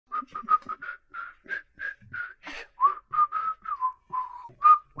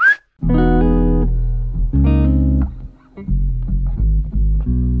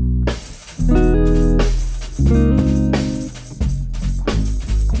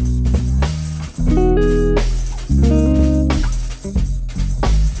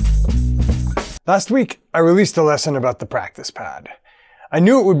Last week, I released a lesson about the practice pad. I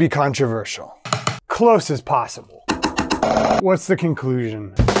knew it would be controversial. Close as possible. What's the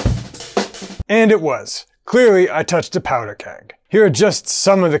conclusion? And it was. Clearly, I touched a powder keg. Here are just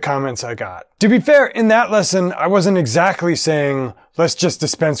some of the comments I got. To be fair, in that lesson, I wasn't exactly saying, let's just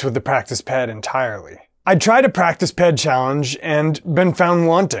dispense with the practice pad entirely. I'd tried a practice pad challenge and been found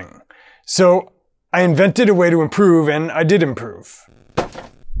wanting. So I invented a way to improve, and I did improve.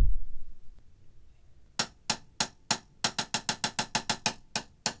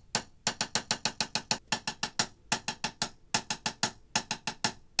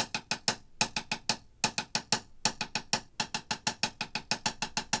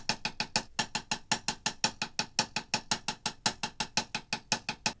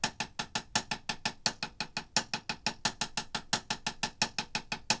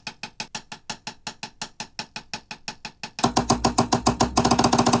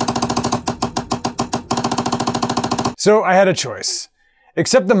 So I had a choice.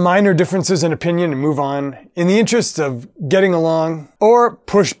 Accept the minor differences in opinion and move on, in the interest of getting along, or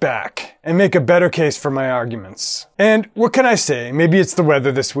push back and make a better case for my arguments. And what can I say? Maybe it's the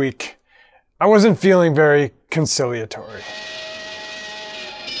weather this week. I wasn't feeling very conciliatory.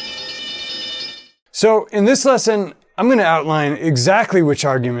 So in this lesson, I'm going to outline exactly which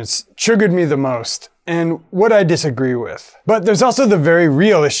arguments triggered me the most and what I disagree with. But there's also the very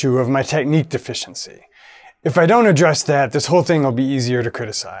real issue of my technique deficiency. If I don't address that, this whole thing will be easier to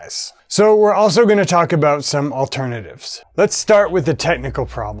criticize. So we're also going to talk about some alternatives. Let's start with the technical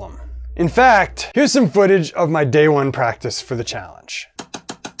problem. In fact, here's some footage of my day one practice for the challenge.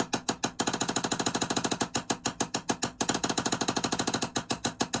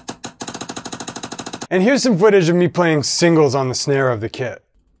 And here's some footage of me playing singles on the snare of the kit.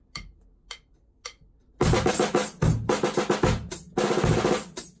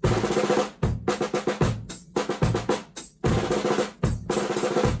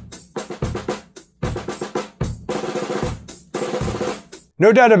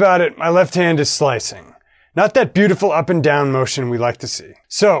 No doubt about it, my left hand is slicing. Not that beautiful up and down motion we like to see.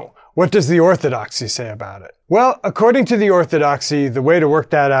 So, what does the orthodoxy say about it? Well, according to the orthodoxy, the way to work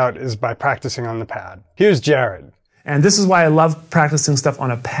that out is by practicing on the pad. Here's Jared. And this is why I love practicing stuff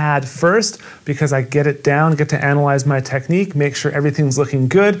on a pad first, because I get it down, get to analyze my technique, make sure everything's looking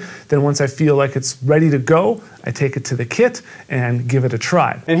good. Then once I feel like it's ready to go, I take it to the kit and give it a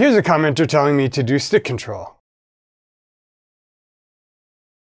try. And here's a commenter telling me to do stick control.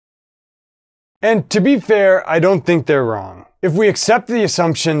 And to be fair, I don't think they're wrong. If we accept the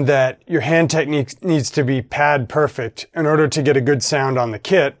assumption that your hand technique needs to be pad perfect in order to get a good sound on the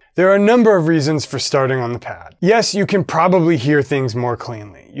kit, there are a number of reasons for starting on the pad. Yes, you can probably hear things more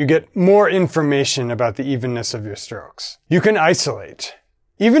cleanly. You get more information about the evenness of your strokes. You can isolate.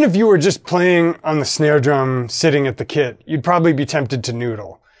 Even if you were just playing on the snare drum sitting at the kit, you'd probably be tempted to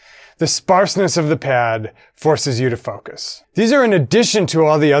noodle. The sparseness of the pad forces you to focus. These are in addition to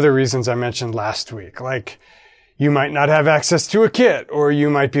all the other reasons I mentioned last week, like you might not have access to a kit, or you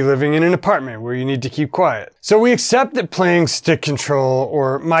might be living in an apartment where you need to keep quiet. So we accept that playing stick control,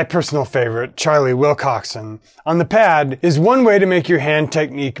 or my personal favorite, Charlie Wilcoxon, on the pad is one way to make your hand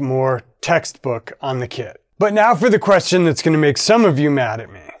technique more textbook on the kit. But now for the question that's going to make some of you mad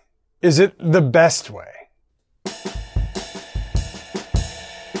at me. Is it the best way?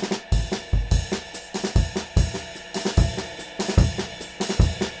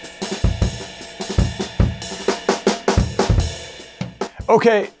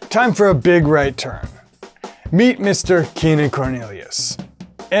 Okay, time for a big right turn. Meet Mr. Keenan Cornelius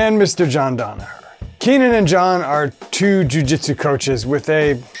and Mr. John Danaher. Keenan and John are two jiu-jitsu coaches with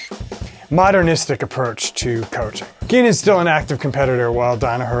a modernistic approach to coaching. Keenan's still an active competitor while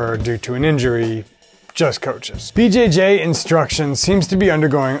Danaher, due to an injury, just coaches. BJJ instruction seems to be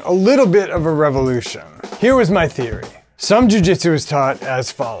undergoing a little bit of a revolution. Here was my theory. Some jiu-jitsu is taught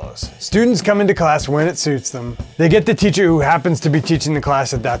as follows. Students come into class when it suits them. They get the teacher who happens to be teaching the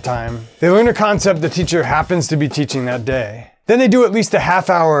class at that time. They learn a concept the teacher happens to be teaching that day. Then they do at least a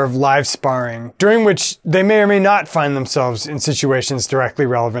half hour of live sparring, during which they may or may not find themselves in situations directly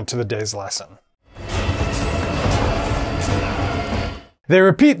relevant to the day's lesson. They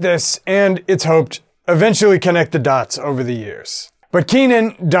repeat this, and it's hoped, eventually connect the dots over the years. But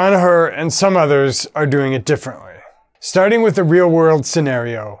Keenan, Danaher, and some others are doing it differently. Starting with a real-world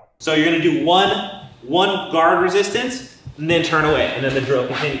scenario, So you're gonna do one guard resistance and then turn away, and then the drill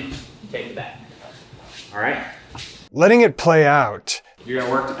continues. Take it back. All right? Letting it play out. You're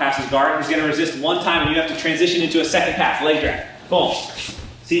gonna work to pass his guard. He's gonna resist one time, and you have to transition into a second pass, leg drag. Boom.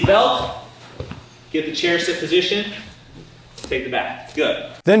 Seat belt. Get the chair sit position. Take the back.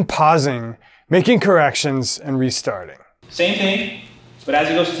 Good. Then pausing, making corrections, and restarting. Same thing, but as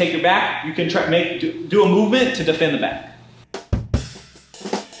he goes to take your back, you can try do a movement to defend the back.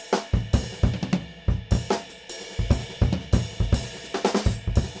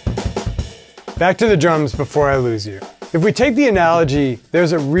 Back to the drums before I lose you. If we take the analogy,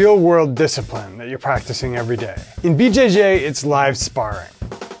 there's a real-world discipline that you're practicing every day. In BJJ, it's live sparring.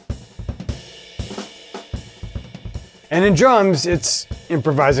 And in drums, it's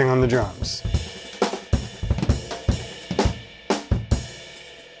improvising on the drums.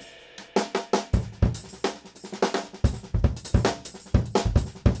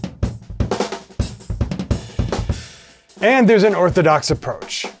 And there's an orthodox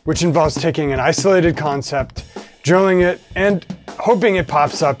approach, which involves taking an isolated concept, drilling it, and hoping it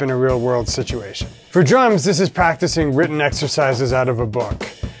pops up in a real-world situation. For drums, this is practicing written exercises out of a book,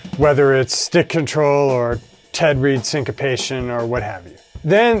 whether it's stick control or Ted Reed syncopation or what have you.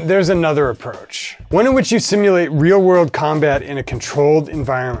 Then there's another approach, one in which you simulate real-world combat in a controlled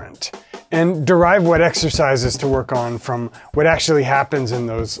environment and derive what exercises to work on from what actually happens in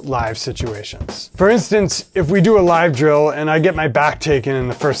those live situations. For instance, if we do a live drill and I get my back taken in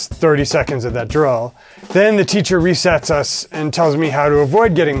the first 30 seconds of that drill, then the teacher resets us and tells me how to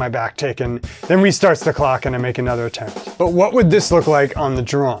avoid getting my back taken, then restarts the clock and I make another attempt. But what would this look like on the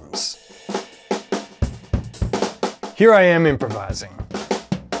drums? Here I am improvising.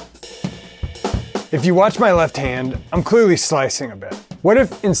 If you watch my left hand, I'm clearly slicing a bit. What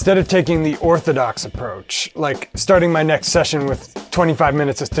if instead of taking the orthodox approach, like starting my next session with 25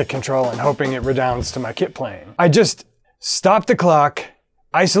 minutes of stick control and hoping it redounds to my kit playing, I just stopped the clock,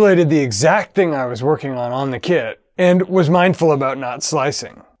 isolated the exact thing I was working on the kit, and was mindful about not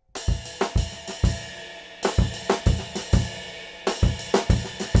slicing.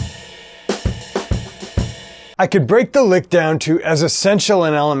 I could break the lick down to as essential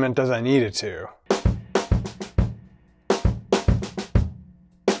an element as I needed to.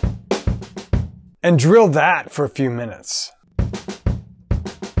 And drill that for a few minutes.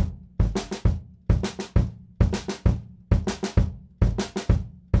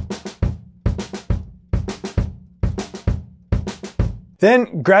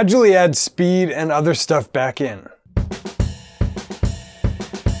 Then gradually add speed and other stuff back in.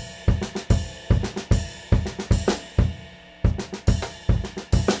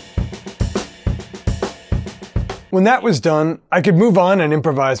 When that was done, I could move on and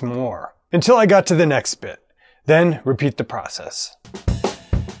improvise more, until I got to the next bit. Then repeat the process.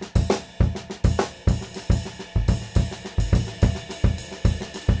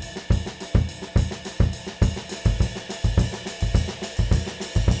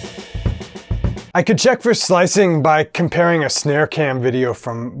 I could check for slicing by comparing a snare cam video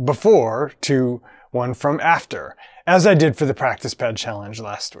from before to one from after, as I did for the practice pad challenge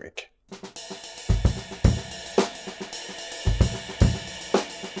last week.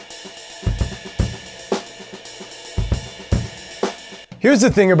 Here's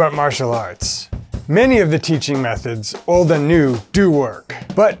the thing about martial arts. Many of the teaching methods, old and new, do work.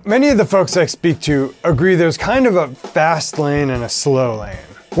 But many of the folks I speak to agree there's kind of a fast lane and a slow lane.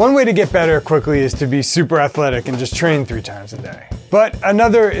 One way to get better quickly is to be super athletic and just train 3 times a day. But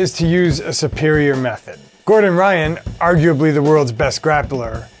another is to use a superior method. Gordon Ryan, arguably the world's best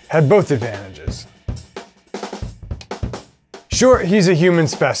grappler, had both advantages. Sure, he's a human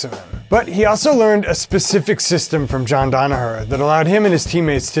specimen, but he also learned a specific system from John Danaher that allowed him and his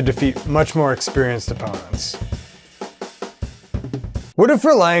teammates to defeat much more experienced opponents. What if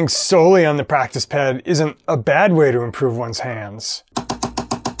relying solely on the practice pad isn't a bad way to improve one's hands?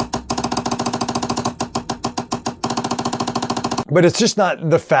 But it's just not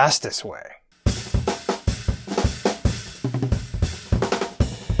the fastest way.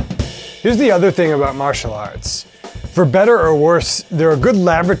 Here's the other thing about martial arts. For better or worse, they're a good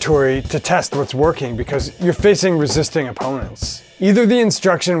laboratory to test what's working because you're facing resisting opponents. Either the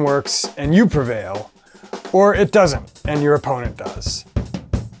instruction works and you prevail, or it doesn't and your opponent does.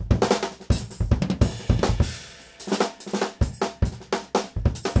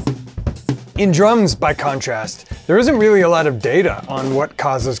 In drums, by contrast, there isn't really a lot of data on what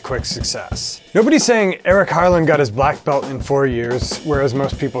causes quick success. Nobody's saying Eric Harlan got his black belt in 4 years, whereas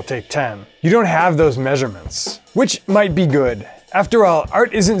most people take 10. You don't have those measurements, which might be good. After all,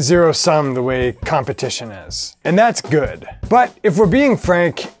 art isn't zero-sum the way competition is. And that's good. But if we're being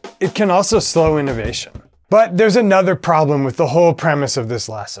frank, it can also slow innovation. But there's another problem with the whole premise of this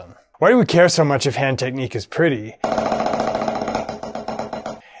lesson. Why do we care so much if hand technique is pretty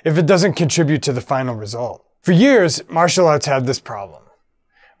if it doesn't contribute to the final result? For years, martial arts had this problem.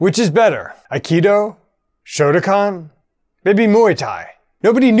 Which is better, Aikido, Shotokan, maybe Muay Thai?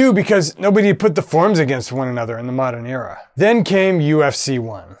 Nobody knew because nobody put the forms against one another in the modern era. Then came UFC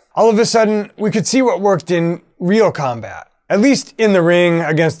 1. All of a sudden, we could see what worked in real combat. At least in the ring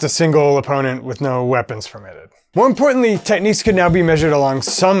against a single opponent with no weapons permitted. More importantly, techniques could now be measured along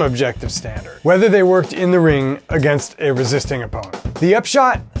some objective standard, whether they worked in the ring against a resisting opponent. The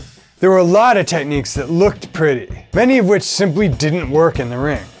upshot? There were a lot of techniques that looked pretty, many of which simply didn't work in the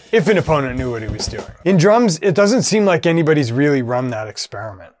ring, if an opponent knew what he was doing. In drums, it doesn't seem like anybody's really run that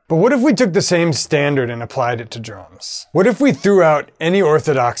experiment. But what if we took the same standard and applied it to drums? What if we threw out any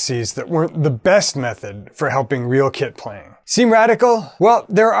orthodoxies that weren't the best method for helping real kit playing? Seem radical? Well,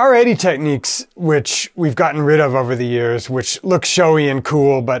 there are already techniques which we've gotten rid of over the years, which look showy and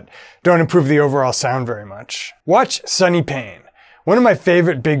cool, but don't improve the overall sound very much. Watch Sonny Payne, one of my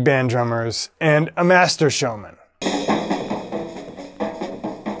favorite big band drummers, and a master showman.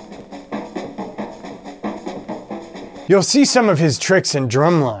 You'll see some of his tricks in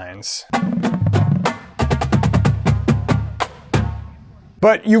drum lines,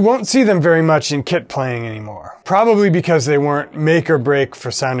 but you won't see them very much in kit playing anymore. Probably because they weren't make or break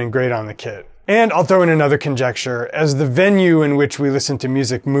for sounding great on the kit. And I'll throw in another conjecture. As the venue in which we listen to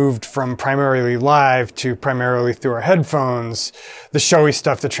music moved from primarily live to primarily through our headphones, the showy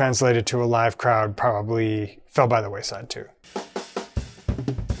stuff that translated to a live crowd probably fell by the wayside too.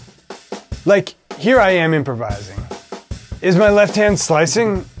 Like, here I am improvising. Is my left hand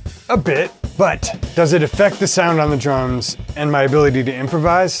slicing? A bit. But does it affect the sound on the drums and my ability to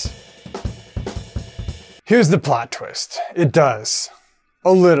improvise? Here's the plot twist. It does.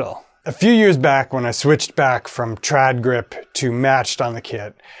 A little. A few years back, when I switched back from trad grip to matched on the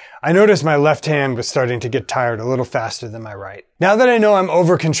kit, I noticed my left hand was starting to get tired a little faster than my right. Now that I know I'm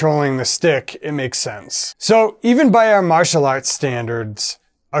over-controlling the stick, it makes sense. So even by our martial arts standards,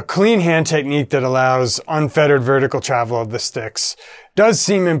 a clean hand technique that allows unfettered vertical travel of the sticks does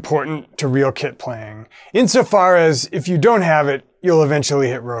seem important to real kit playing, insofar as if you don't have it, you'll eventually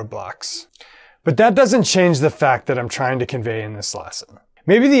hit roadblocks. But that doesn't change the fact that I'm trying to convey in this lesson.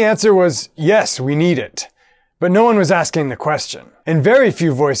 Maybe the answer was, yes, we need it. But no one was asking the question. And very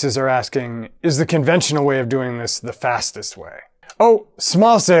few voices are asking, is the conventional way of doing this the fastest way? Oh,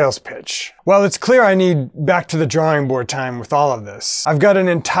 small sales pitch. While it's clear I need back to the drawing board time with all of this, I've got an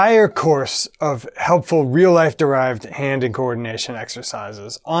entire course of helpful real-life derived hand and coordination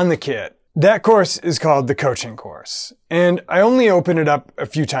exercises on the kit. That course is called the Coaching Course, and I only open it up a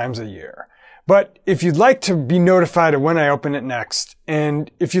few times a year. But if you'd like to be notified of when I open it next,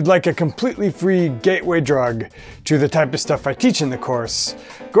 and if you'd like a completely free gateway drug to the type of stuff I teach in the course,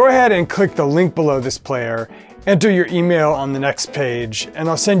 go ahead and click the link below this player. Enter your email on the next page, and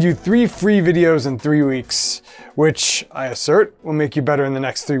I'll send you 3 free videos in 3 weeks, which I assert will make you better in the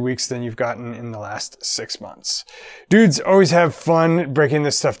next 3 weeks than you've gotten in the last 6 months. Dudes, always have fun breaking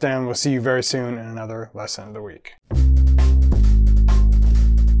this stuff down. We'll see you very soon in another lesson of the week.